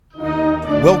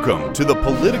Welcome to the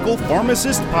Political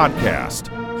Pharmacist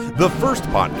Podcast, the first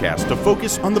podcast to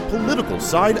focus on the political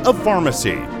side of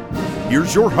pharmacy.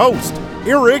 Here's your host,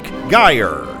 Eric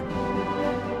Geyer.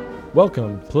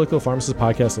 Welcome, Political Pharmacist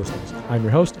Podcast listeners. I'm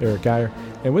your host, Eric Geyer,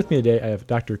 and with me today I have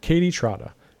Dr. Katie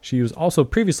Trotta. She has also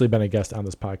previously been a guest on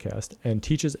this podcast and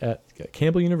teaches at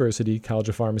Campbell University College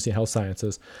of Pharmacy and Health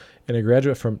Sciences and a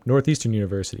graduate from Northeastern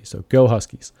University, so go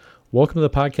Huskies. Welcome to the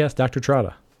podcast, Dr.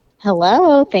 Trotta.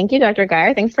 Hello. Thank you, Dr.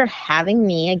 Geyer. Thanks for having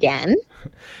me again.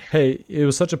 Hey, it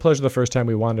was such a pleasure the first time.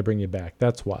 We wanted to bring you back.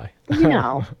 That's why.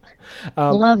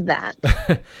 Love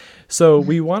that. So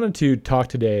we wanted to talk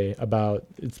today about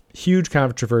it's huge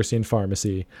controversy in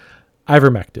pharmacy,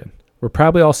 ivermectin. We're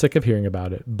probably all sick of hearing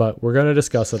about it, but we're going to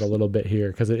discuss it a little bit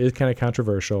here because it is kind of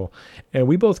controversial. And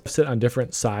we both sit on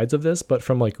different sides of this, but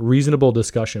from like reasonable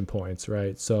discussion points,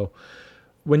 right? So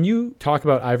when you talk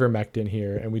about ivermectin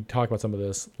here and we talk about some of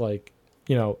this, like,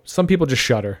 you know, some people just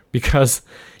shudder because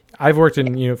I've worked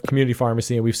in, community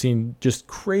pharmacy and we've seen just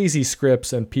crazy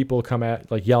scripts and people come at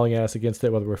like yelling at us against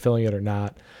it, whether we're filling it or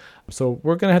not. So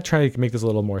we're going to try to make this a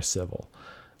little more civil.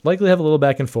 Likely have a little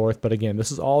back and forth, but again,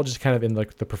 this is all just kind of in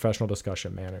like the professional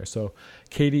discussion manner. So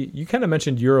Katie, you kind of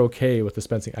mentioned you're okay with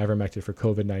dispensing ivermectin for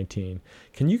COVID-19.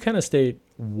 Can you kind of state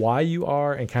why you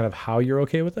are and kind of how you're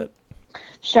okay with it?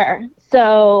 Sure.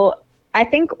 So I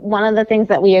think one of the things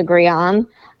that we agree on,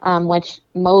 which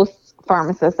most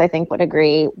pharmacists I think would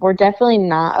agree, we're definitely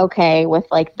not okay with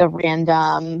like the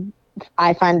random,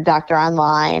 I find a doctor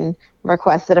online,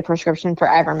 requested a prescription for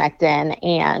ivermectin,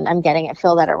 and I'm getting it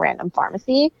filled at a random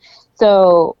pharmacy.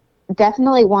 So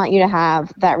definitely want you to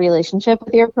have that relationship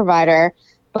with your provider.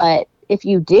 But if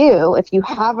you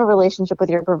have a relationship with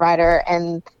your provider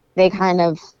and they kind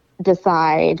of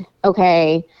decide,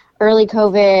 okay, early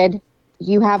COVID,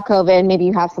 you have COVID, maybe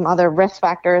you have some other risk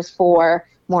factors for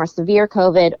more severe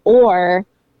COVID or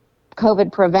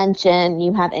COVID prevention,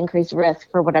 you have increased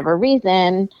risk for whatever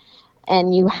reason,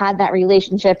 and you had that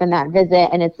relationship and that visit,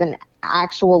 and it's an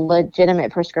actual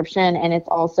legitimate prescription, and it's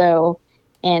also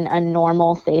in a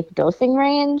normal, safe dosing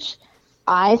range,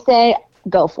 I say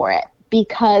go for it.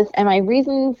 And my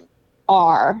reasons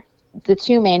are the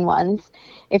two main ones.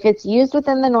 If it's used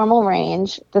within the normal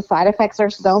range, the side effects are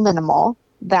so minimal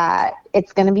that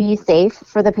it's going to be safe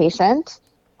for the patient.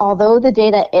 Although the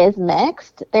data is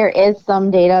mixed, there is some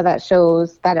data that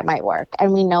shows that it might work.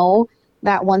 And we know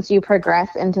that once you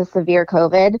progress into severe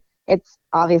COVID, it's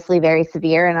obviously very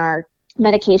severe and our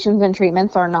medications and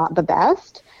treatments are not the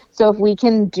best. So if we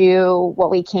can do what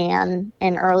we can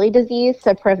in early disease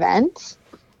to prevent,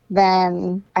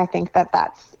 then I think that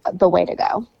that's the way to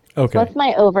go. Okay. So that's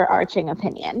my overarching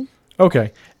opinion.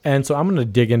 Okay. And so I'm going to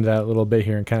dig into that a little bit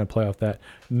here and kind of play off that.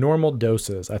 Normal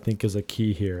doses, I think, is a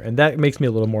key here. And that makes me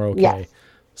a little more okay. Yes.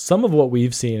 Some of what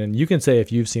we've seen, and you can say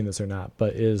if you've seen this or not,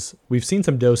 but we've seen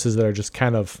some doses that are just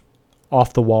kind of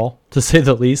off the wall, to say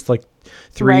the least, like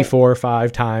 3, right. 4,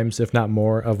 5 times, if not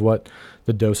more, of what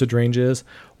the dosage range is.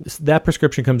 That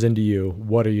prescription comes into you.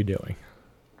 What are you doing?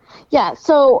 Yeah,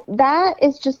 so that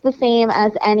is just the same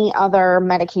as any other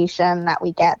medication that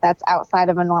we get that's outside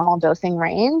of a normal dosing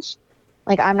range.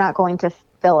 Like, I'm not going to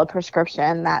fill a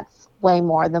prescription that's way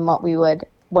more than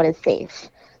what is safe.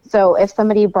 So if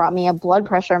somebody brought me a blood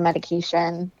pressure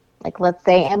medication, like let's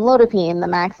say amlodipine, the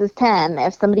max is 10.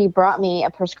 If somebody brought me a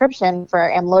prescription for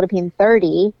amlodipine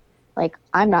 30, like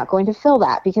I'm not going to fill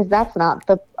that because that's not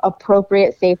the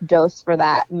appropriate safe dose for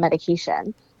that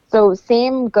medication. So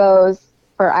same goes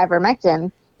for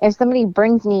ivermectin. If somebody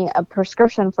brings me a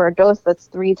prescription for a dose that's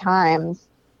 3 times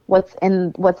what's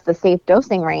the safe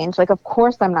dosing range, like of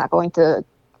course I'm not going to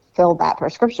fill that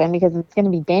prescription because it's going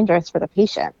to be dangerous for the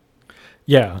patient.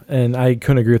 Yeah, and I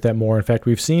couldn't agree with that more. In fact,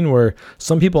 we've seen where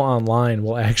some people online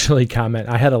will actually comment.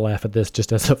 I had to laugh at this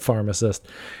just as a pharmacist,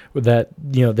 that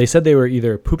they said they were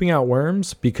either pooping out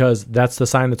worms because that's the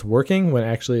sign it's working, when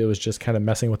actually it was just kind of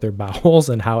messing with their bowels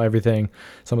and how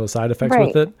some of the side effects right.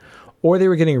 with it. Or they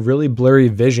were getting really blurry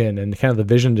vision and kind of the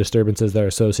vision disturbances that are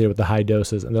associated with the high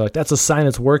doses. And they're like, that's a sign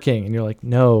it's working. And you're like,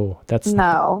 no,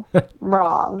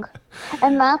 wrong.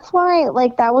 And that's why,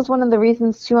 like, that was one of the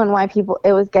reasons too, and why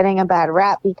it was getting a bad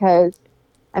rap, because,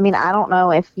 I mean, I don't know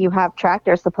if you have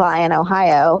Tractor Supply in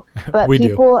Ohio, but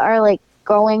people are like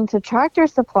going to Tractor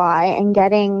Supply and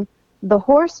getting the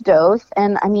horse dose.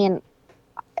 And I mean,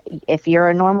 if you're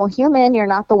a normal human, you're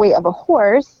not the weight of a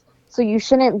horse. So you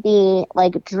shouldn't be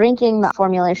like drinking the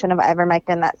formulation of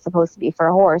ivermectin that's supposed to be for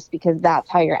a horse, because that's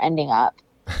how you're ending up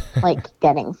like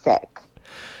getting sick.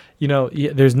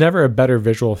 There's never a better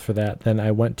visual for that than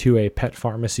I went to a pet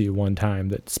pharmacy one time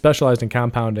that specialized in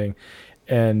compounding,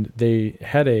 and they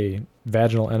had a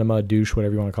vaginal enema, douche,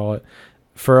 whatever you want to call it,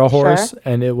 for a horse, Sure.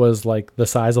 and it was like the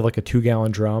size of like a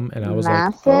 2-gallon drum, and I was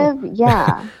Massive. like, oh.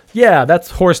 Yeah. Yeah,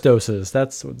 that's horse doses.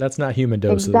 That's not human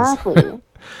doses. Exactly.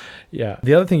 Yeah.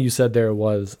 The other thing you said there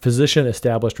was physician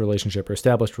established relationship or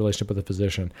established relationship with a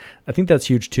physician. I think that's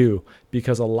huge too,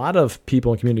 because a lot of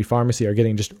people in community pharmacy are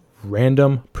getting just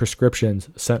random prescriptions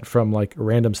sent from like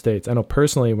random states. I know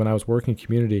personally, when I was working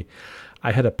community,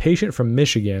 I had a patient from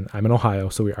Michigan. I'm in Ohio,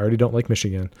 so we already don't like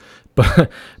Michigan, but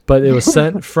it was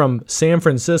sent from San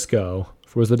Francisco,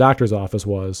 where the doctor's office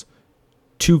was,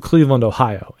 to Cleveland,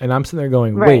 Ohio. And I'm sitting there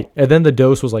going, wait, and then the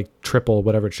dose was like triple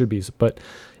whatever it should be. But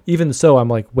even so, I'm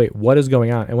like, wait, what is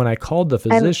going on? And when I called the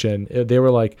physician, they were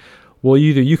like, well,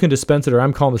 either you can dispense it or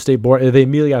I'm calling the state board. They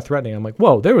immediately got threatening. I'm like,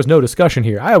 whoa, there was no discussion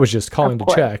here. I was just calling to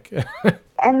check.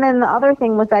 And then the other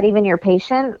thing, was that even your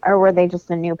patient, or were they just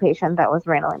a new patient that was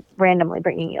randomly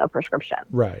bringing you a prescription?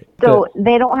 Right. So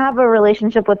they don't have a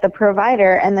relationship with the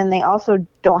provider, and then they also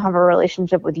don't have a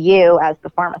relationship with you as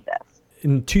the pharmacist.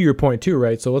 And to your point too,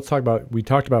 right? So we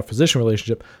talked about physician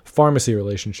relationship, pharmacy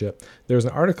relationship. There was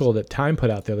an article that Time put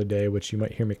out the other day, which you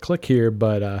might hear me click here,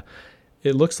 but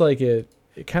it looks like it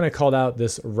kind of called out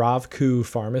this Ravku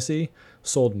pharmacy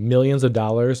sold millions of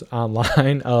dollars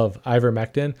online of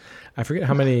ivermectin. I forget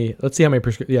how many, let's see how many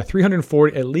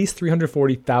at least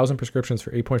 340,000 prescriptions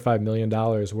for $8.5 million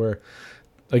where,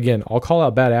 again, I'll call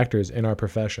out bad actors in our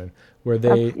profession, where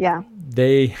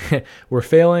they were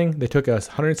failing. They took a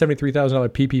 $173,000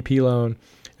 PPP loan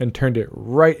and turned it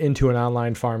right into an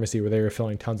online pharmacy where they were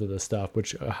filling tons of this stuff,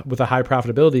 which with a high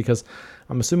profitability, because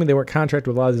I'm assuming they weren't contracted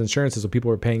with a lot of these insurances, so people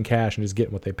were paying cash and just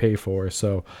getting what they pay for.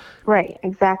 So, right,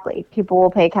 exactly. People will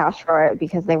pay cash for it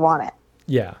because they want it.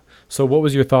 Yeah. So what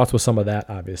was your thoughts with some of that,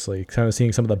 obviously, kind of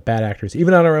seeing some of the bad actors,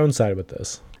 even on our own side with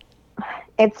this?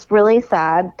 It's really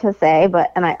sad to say,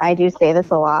 and I do say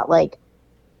this a lot, like,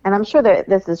 and I'm sure that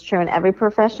this is true in every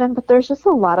profession, but there's just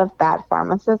a lot of bad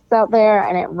pharmacists out there,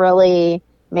 and it really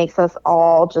makes us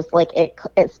all just like,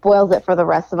 it spoils it for the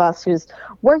rest of us who's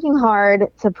working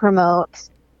hard to promote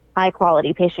high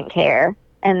quality patient care.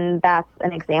 And that's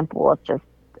an example of just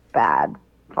bad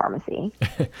pharmacy.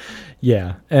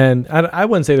 Yeah. And I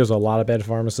wouldn't say there's a lot of bad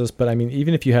pharmacists, but I mean,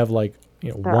 even if you have like,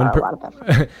 you know,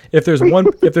 if there's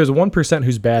 1%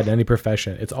 who's bad in any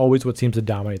profession, it's always what seems to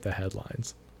dominate the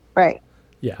headlines. Right.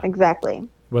 Yeah. Exactly.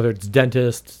 Whether it's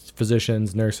dentists,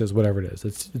 physicians, nurses, whatever it is,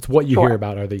 it's what you hear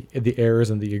about are the errors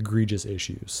and the egregious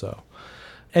issues. So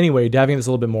anyway, diving into this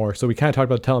a little bit more. So we kind of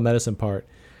talked about the telemedicine part,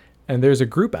 and there's a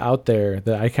group out there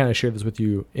that I kind of shared this with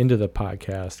you into the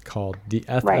podcast called the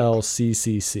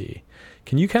FLCCC.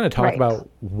 Can you kind of talk about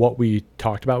what we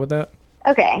talked about with that?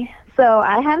 Okay. So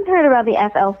I hadn't heard about the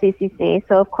FLCCC.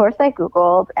 So of course I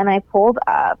Googled and I pulled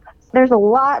up. There's a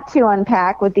lot to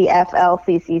unpack with the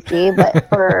FLCCC, but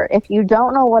if you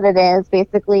don't know what it is,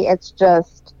 basically it's the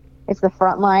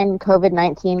Frontline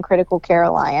COVID-19 Critical Care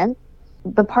Alliance.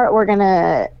 The part we're going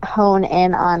to hone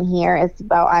in on here is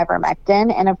about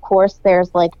ivermectin. And of course,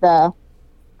 there's like the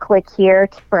click here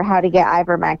for how to get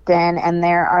ivermectin. And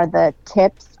there are the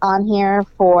tips on here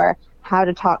for how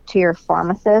to talk to your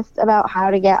pharmacist about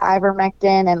how to get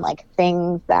ivermectin and like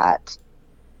things that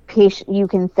you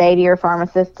can say to your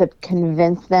pharmacist to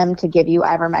convince them to give you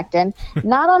ivermectin.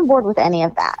 Not on board with any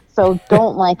of that. So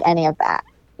don't like any of that.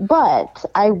 But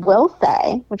I will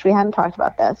say, which we hadn't talked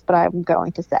about this, but I'm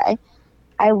going to say,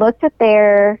 I looked at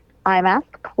their iMask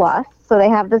Plus. So they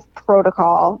have this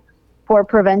protocol for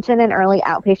prevention and early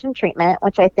outpatient treatment,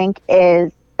 which I think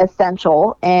is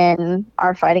essential in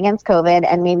our fight against COVID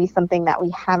and maybe something that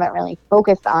we haven't really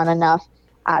focused on enough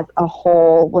as a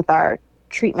whole with our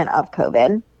treatment of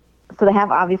COVID. So they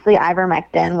have obviously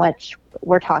ivermectin, which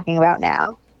we're talking about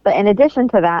now. But in addition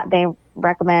to that, they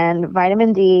recommend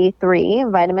vitamin D3,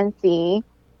 vitamin C,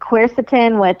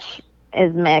 quercetin, which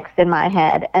is mixed in my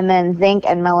head, and then zinc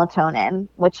and melatonin,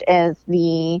 which is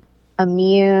the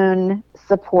immune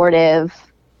supportive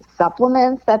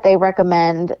supplements that they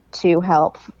recommend to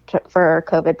help for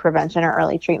COVID prevention or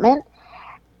early treatment.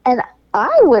 And I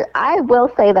will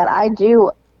say that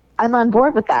I'm on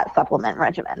board with that supplement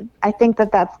regimen. I think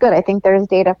that that's good. I think there's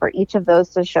data for each of those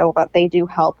to show what they do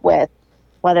help with,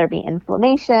 whether it be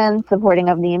inflammation, supporting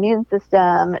of the immune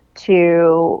system,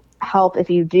 to help if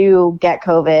you do get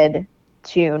COVID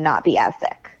to not be as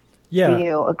sick. Yeah. Do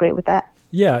you agree with that?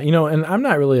 Yeah, and I'm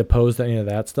not really opposed to any of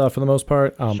that stuff for the most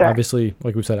part. Sure. Obviously,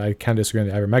 like we said, I kind of disagree on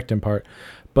the ivermectin part.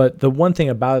 But the one thing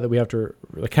about it that we have to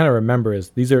kind of remember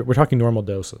is we're talking normal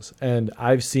doses. And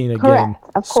I've seen, again,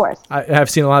 correct, of course. I've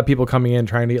seen a lot of people coming in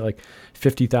trying to get like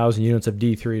 50,000 units of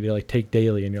D3 to like take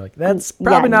daily. And you're like, that's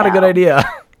probably not a good idea.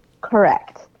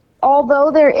 Correct.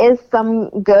 Although there is some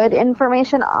good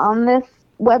information on this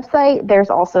website, there's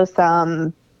also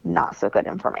some not so good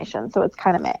information. So it's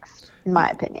kind of mixed, in my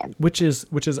opinion. Which is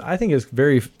I think is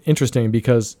very interesting,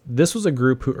 because this was a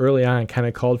group who early on kind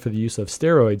of called for the use of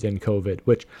steroids in COVID,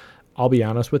 which I'll be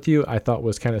honest with you, I thought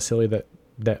was kind of silly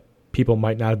that people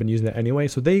might not have been using that anyway.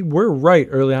 So they were right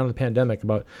early on in the pandemic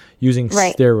about using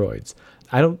steroids.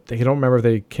 I don't remember if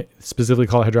they specifically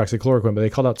call it hydroxychloroquine, but they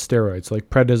called out steroids. So like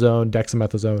prednisone,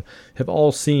 dexamethasone have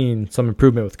all seen some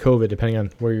improvement with COVID, depending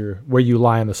on where you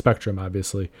lie on the spectrum,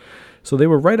 obviously. So they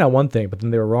were right on one thing, but then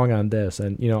they were wrong on this.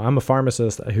 And, I'm a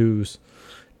pharmacist who's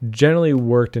generally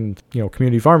worked in,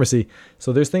 community pharmacy.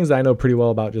 So there's things that I know pretty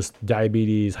well about just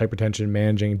diabetes, hypertension,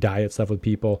 managing diet stuff with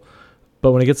people.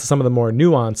 But when it gets to some of the more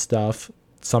nuanced stuff,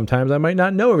 sometimes I might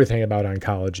not know everything about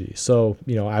oncology. So,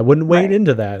 I wouldn't wade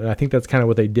into that. And I think that's kind of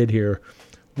what they did here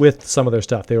with some of their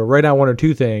stuff. They were right on one or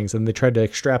two things and they tried to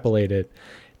extrapolate it.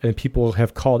 And people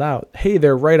have called out, hey,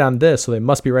 they're right on this, so they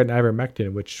must be right in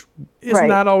ivermectin, which is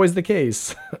not always the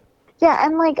case. Yeah,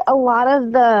 and like a lot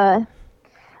of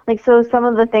so some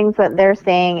of the things that they're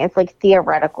saying, it's like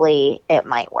theoretically it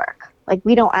might work. Like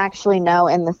we don't actually know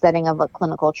in the setting of a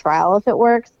clinical trial if it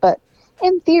works, but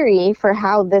in theory, for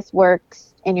how this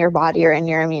works in your body or in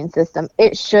your immune system,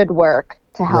 it should work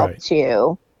to help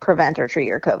to prevent or treat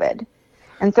your COVID.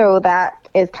 And so that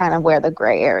is kind of where the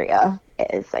gray area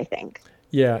is, I think.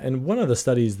 Yeah, and one of the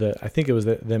studies that I think it was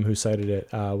them who cited it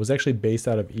was actually based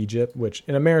out of Egypt, which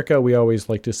in America we always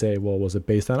like to say, well, was it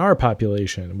based on our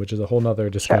population, which is a whole nother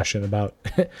discussion about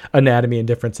anatomy and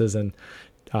differences and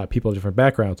people of different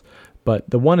backgrounds. But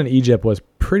the one in Egypt was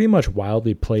pretty much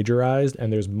wildly plagiarized,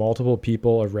 and there's multiple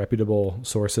people of reputable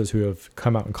sources who have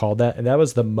come out and called that. And that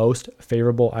was the most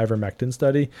favorable ivermectin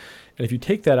study. And if you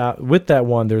take that out, with that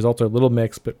one, the results are a little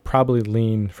mixed, but probably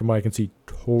lean, from what I can see,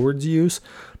 towards use.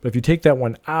 But if you take that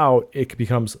one out, it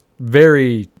becomes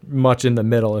very much in the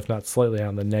middle, if not slightly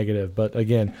on the negative. But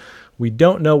again, we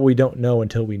don't know what we don't know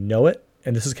until we know it.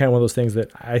 And this is kind of one of those things that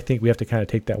I think we have to kind of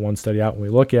take that one study out when we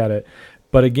look at it.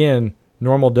 But again,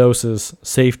 normal doses,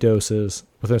 safe doses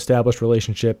with an established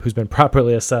relationship who's been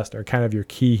properly assessed are kind of your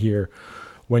key here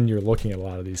when you're looking at a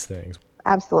lot of these things.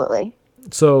 Absolutely.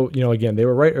 So, again, they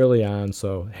were right early on.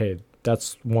 So, hey,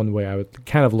 that's one way I would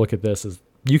kind of look at this is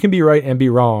you can be right and be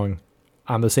wrong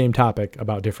on the same topic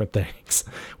about different things,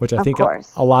 which I think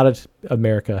a lot of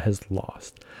America has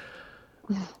lost.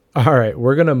 All right,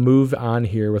 we're going to move on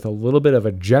here with a little bit of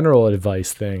a general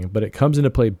advice thing, but it comes into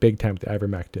play big time with the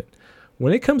ivermectin.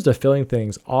 When it comes to filling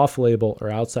things off-label or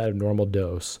outside of normal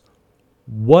dose,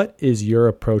 what is your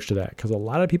approach to that? Because a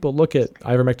lot of people look at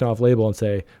ivermectin off-label and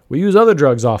say, we use other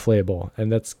drugs off-label,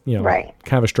 and that's kind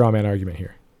of a straw man argument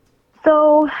here.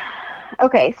 So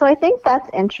I think that's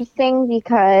interesting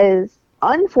because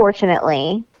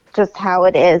unfortunately, just how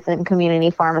it is in community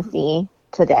pharmacy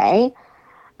today,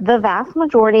 the vast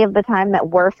majority of the time that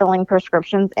we're filling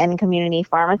prescriptions in community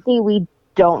pharmacy, we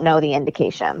don't know the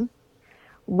indication.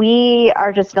 We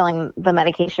are just filling the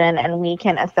medication and we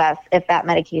can assess if that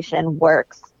medication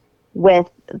works with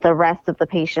the rest of the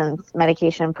patient's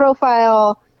medication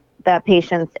profile, the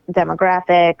patient's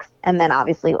demographics, and then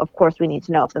obviously, of course, we need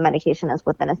to know if the medication is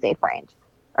within a safe range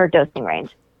or dosing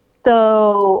range.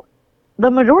 So the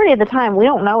majority of the time, we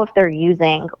don't know if they're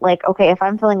using, if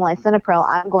I'm filling lisinopril,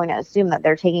 I'm going to assume that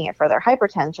they're taking it for their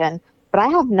hypertension, but I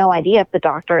have no idea if the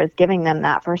doctor is giving them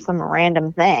that for some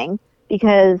random thing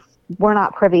because we're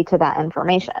not privy to that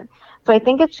information. So I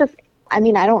think it's just, I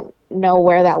don't know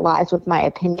where that lies with my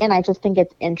opinion. I just think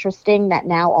it's interesting that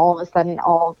now all of a sudden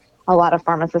a lot of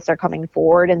pharmacists are coming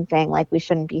forward and saying we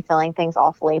shouldn't be filling things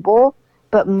off label,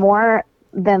 but more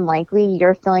than likely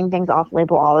you're filling things off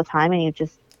label all the time and you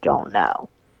just don't know.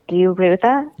 Do you agree with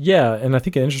that? Yeah, and I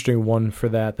think an interesting one for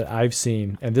that I've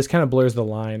seen, and this kind of blurs the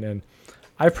line, and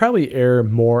I probably err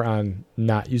more on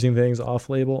not using things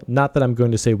off-label. Not that I'm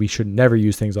going to say we should never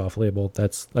use things off-label.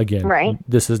 That's, again,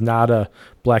 This is not a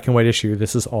black and white issue.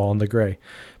 This is all in the gray.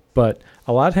 But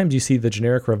a lot of times you see the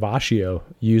generic Revatio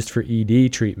used for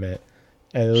ED treatment,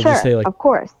 and it'll just say, of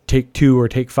course, take 2 or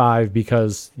take 5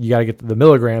 because you got to get the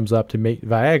milligrams up to make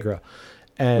Viagra.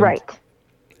 And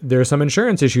there are some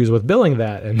insurance issues with billing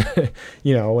that. And,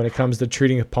 when it comes to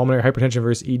treating pulmonary hypertension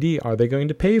versus ED, are they going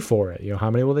to pay for it? How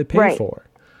many will they pay for?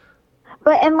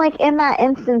 But in that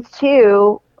instance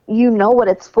too, what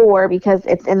it's for because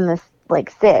it's in this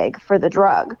SIG for the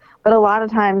drug. But a lot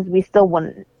of times we still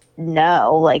wouldn't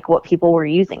know what people were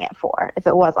using it for if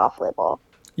it was off label.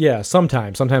 Yeah,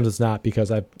 sometimes it's not because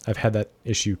I've had that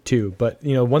issue too. But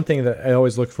one thing that I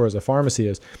always look for as a pharmacy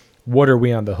is what are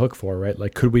we on the hook for, right?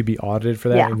 Could we be audited for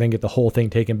that and then get the whole thing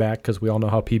taken back because we all know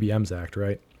how PBMs act,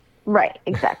 right? Right,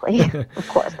 exactly. Of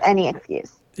course, any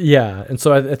excuse. Yeah. And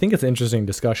so I think it's an interesting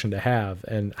discussion to have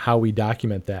and how we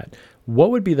document that.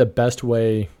 What would be the best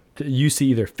way you see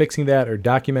either fixing that or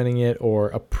documenting it or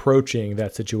approaching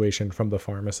that situation from the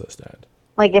pharmacist end?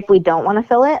 Like if we don't want to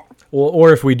fill it? Well,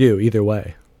 or if we do, either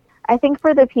way. I think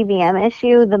for the PBM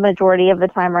issue, the majority of the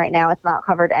time right now it's not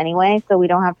covered anyway, so we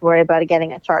don't have to worry about it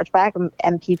getting a chargeback,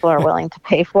 and people are willing to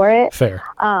pay for it. Fair.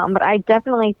 But I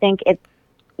definitely think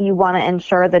you want to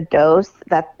ensure the dose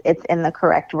that it's in the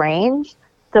correct range.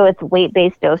 So it's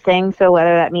weight-based dosing. So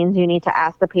whether that means you need to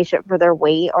ask the patient for their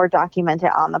weight or document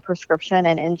it on the prescription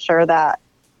and ensure that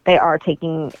they are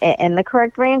taking it in the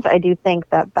correct range, I do think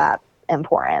that that's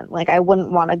important. Like I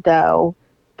wouldn't want to go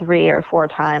 3 or 4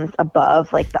 times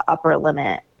above like the upper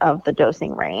limit of the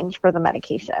dosing range for the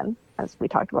medication, as we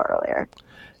talked about earlier.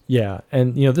 Yeah.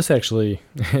 And, this actually,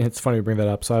 it's funny to bring that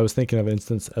up. So I was thinking of an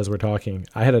instance as we're talking.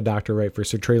 I had a doctor write for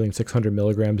sertraline 600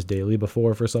 milligrams daily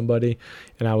before for somebody.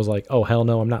 And I was like, oh, hell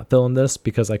no, I'm not filling this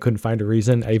because I couldn't find a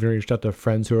reason. I even reached out to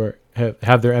friends who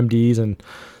have their MDs and,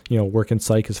 work in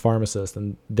psych as pharmacists.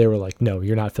 And they were like, no,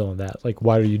 you're not filling that. Like,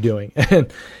 what are you doing?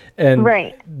 and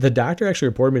right. The doctor actually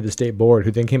reported me to the state board,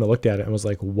 who then came and looked at it and was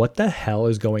like, what the hell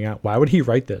is going on? Why would he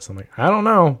write this? I'm like, I don't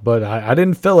know, but I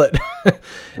didn't fill it.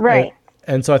 Right.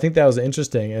 And so I think that was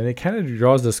interesting. And it kind of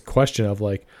draws this question of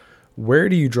like, where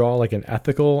do you draw like an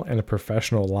ethical and a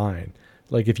professional line?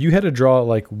 Like if you had to draw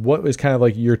like what was kind of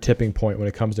like your tipping point when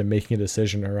it comes to making a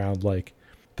decision around like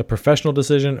the professional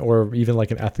decision or even like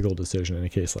an ethical decision in a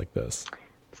case like this?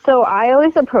 So I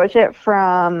always approach it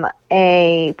from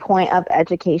a point of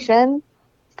education.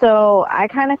 So I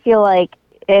kind of feel like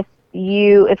if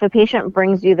a patient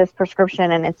brings you this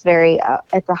prescription and it's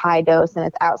it's a high dose and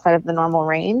it's outside of the normal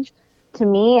range, to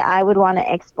me, I would want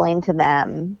to explain to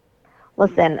them,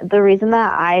 listen, the reason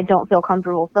that I don't feel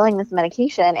comfortable filling this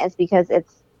medication is because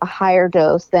it's a higher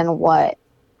dose than what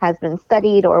has been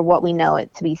studied or what we know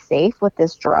it to be safe with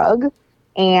this drug.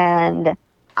 And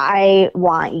I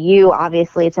want you,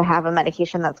 obviously, to have a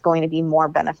medication that's going to be more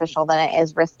beneficial than it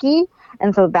is risky.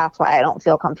 And so that's why I don't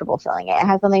feel comfortable filling it. It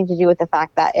has something to do with the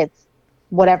fact that it's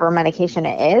whatever medication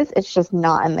it is, it's just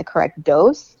not in the correct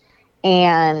dose.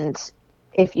 And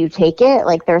if you take it,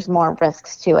 like there's more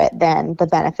risks to it than the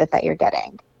benefit that you're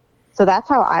getting. So that's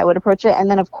how I would approach it.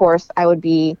 And then, of course, I would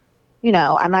be,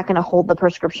 I'm not going to hold the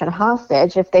prescription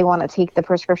hostage if they want to take the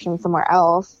prescription somewhere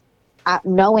else.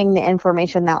 Knowing the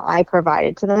information that I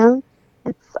provided to them,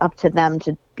 it's up to them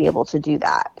to be able to do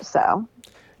that. So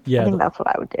yeah, I think that's what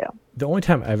I would do. The only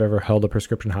time I've ever held a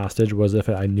prescription hostage was if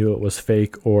I knew it was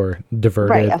fake or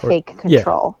diverted. Right, fake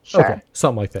control. Yeah. Sure. Okay,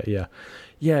 something like that, yeah.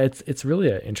 Yeah, it's really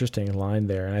an interesting line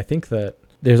there. And I think that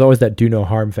there's always that do no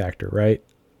harm factor, right?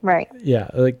 Right.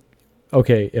 Yeah, like,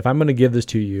 okay, if I'm going to give this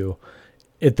to you,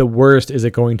 at the worst, is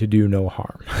it going to do no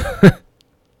harm?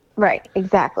 Right,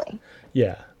 exactly.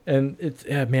 Yeah, and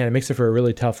it makes it for a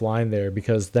really tough line there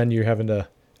because then you're having to,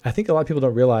 I think a lot of people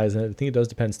don't realize, and I think it does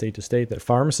depend state to state, that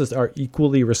pharmacists are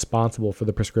equally responsible for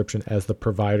the prescription as the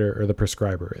provider or the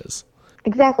prescriber is.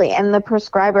 Exactly, and the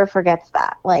prescriber forgets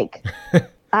that. Like,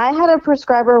 I had a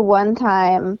prescriber one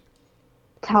time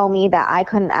tell me that I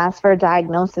couldn't ask for a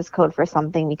diagnosis code for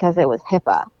something because it was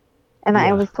HIPAA. And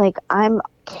I was like, I'm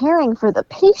caring for the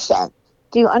patient.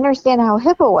 Do you understand how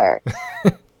HIPAA works?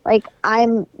 Like,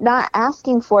 I'm not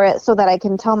asking for it so that I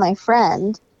can tell my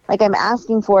friend. Like, I'm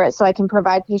asking for it so I can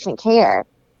provide patient care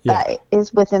that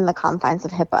is within the confines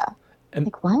of HIPAA. And,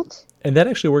 like, what? And that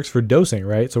actually works for dosing,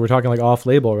 right? So we're talking like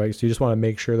off-label, right? So you just want to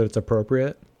make sure that it's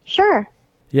appropriate? Sure.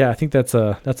 Yeah, I think that's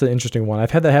an interesting one.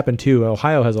 I've had that happen too.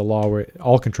 Ohio has a law where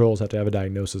all controls have to have a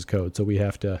diagnosis code, so we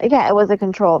have to. Yeah, it was a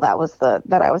control that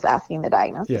I was asking the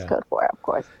diagnosis code for, of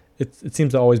course. It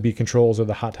seems to always be controls or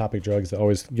the hot topic drugs that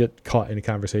always get caught in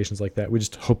conversations like that. We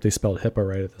just hope they spelled HIPAA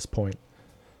right at this point.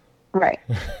 Right.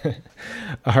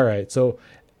 All right. So,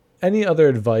 any other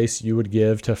advice you would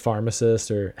give to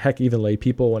pharmacists or heck even lay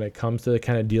people when it comes to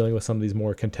kind of dealing with some of these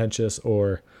more contentious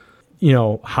or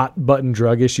hot button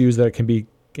drug issues that can be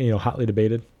hotly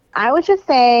debated? I would just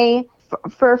say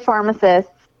for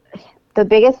pharmacists, the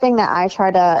biggest thing that I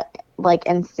try to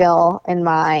instill in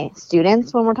my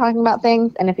students when we're talking about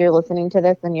things, and if you're listening to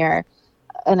this and you're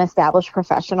an established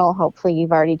professional, hopefully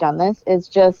you've already done this, is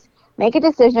just make a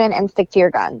decision and stick to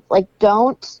your guns. Like,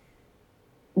 don't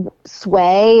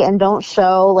sway and don't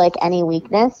show any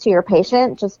weakness to your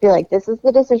patient. Just be like, this is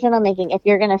the decision I'm making. If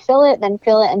you're going to fill it, then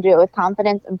fill it and do it with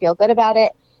confidence and feel good about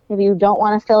it. If you don't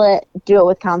want to fill it, do it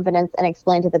with confidence and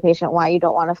explain to the patient why you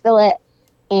don't want to fill it.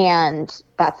 And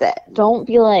that's it. Don't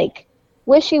be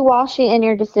wishy-washy in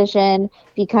your decision,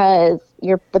 because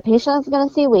the patient is going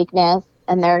to see weakness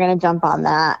and they're going to jump on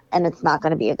that, and it's not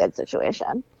going to be a good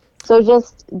situation. So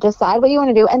just decide what you want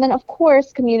to do. And then, of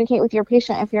course, communicate with your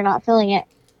patient if you're not filling it.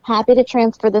 Happy to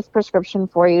transfer this prescription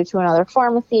for you to another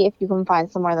pharmacy if you can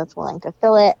find somewhere that's willing to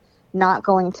fill it. Not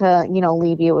going to,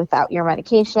 leave you without your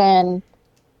medication,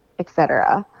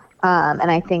 etc.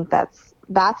 And I think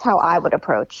that's how I would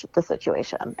approach the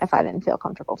situation if I didn't feel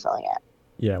comfortable filling it.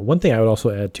 Yeah, one thing I would also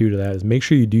add to that is make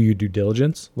sure you do your due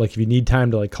diligence. Like if you need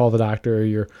time to call the doctor, or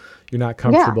you're not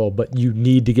comfortable, but you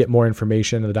need to get more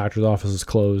information and the doctor's office is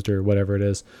closed or whatever it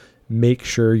is, make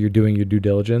sure you're doing your due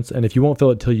diligence. And if you won't fill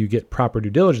it till you get proper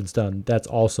due diligence done, that's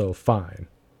also fine.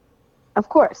 Of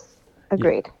course.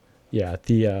 Agreed. Yeah.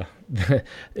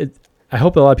 I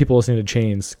hope a lot of people listening to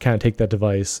Chains kind of take that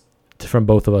advice from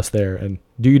both of us there and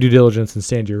do your due diligence and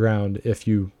stand your ground if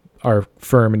you are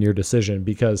firm in your decision,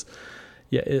 because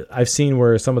I've seen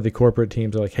where some of the corporate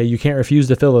teams are like, hey, you can't refuse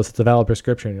to fill this. It's a valid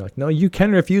prescription. You're like, no, you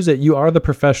can refuse it. You are the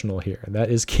professional here. That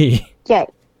is key. Yeah.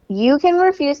 You can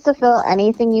refuse to fill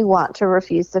anything you want to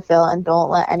refuse to fill, and don't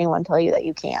let anyone tell you that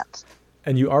you can't.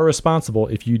 And you are responsible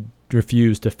if you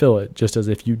refuse to fill it, just as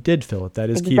if you did fill it. That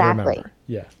is key to remember.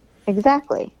 Yeah.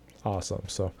 Exactly. Awesome.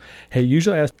 So, hey,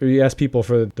 usually we ask people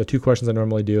for the two questions I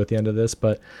normally do at the end of this,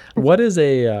 but what is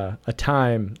a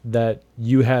time that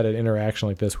you had an interaction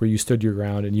like this where you stood your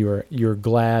ground and you're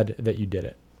glad that you did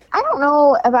it? I don't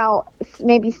know about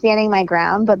maybe standing my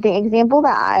ground, but the example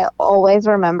that I always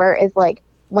remember is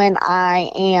when I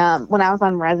was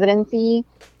on residency,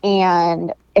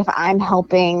 and if I'm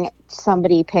helping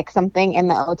somebody pick something in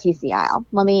the OTC aisle,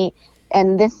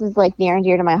 and this is near and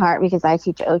dear to my heart because I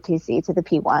teach OTC to the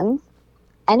P1s.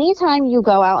 Anytime you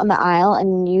go out in the aisle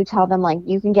and you tell them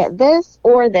you can get this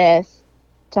or this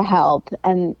to help,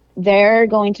 and they're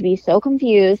going to be so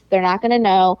confused, they're not going to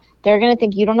know, they're going to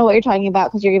think you don't know what you're talking about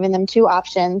because you're giving them two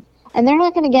options, and they're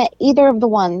not going to get either of the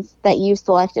ones that you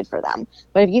selected for them.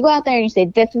 But if you go out there and you say,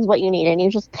 this is what you need, and you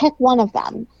just pick one of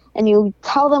them, and you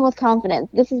tell them with confidence,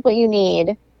 this is what you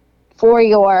need for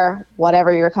your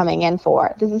whatever you're coming in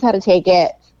for. This is how to take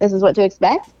it. This is what to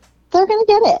expect. They're going to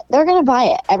get it. They're going to buy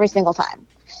it every single time.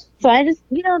 So I just,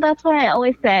 that's why I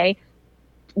always say,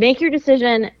 make your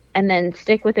decision and then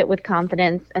stick with it with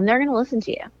confidence, and they're going to listen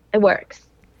to you. It works.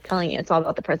 I'm telling you, it's all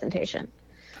about the presentation.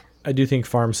 I do think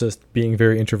pharmacists, being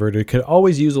very introverted, could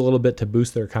always use a little bit to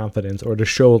boost their confidence or to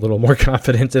show a little more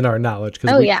confidence in our knowledge.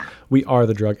 Because we are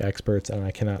the drug experts, and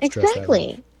I cannot stress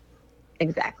that.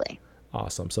 Exactly.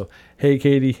 Awesome. So, hey,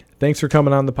 Katie, thanks for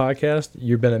coming on the podcast.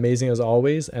 You've been amazing as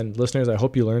always. And listeners, I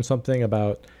hope you learned something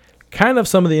about kind of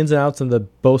some of the ins and outs and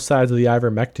both sides of the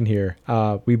ivermectin here.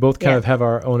 We both kind of have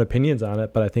our own opinions on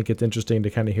it, but I think it's interesting to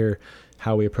kind of hear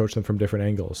how we approach them from different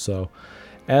angles. So,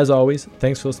 as always,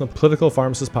 thanks for listening to Political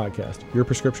Pharmacist Podcast, your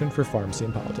prescription for pharmacy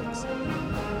and politics.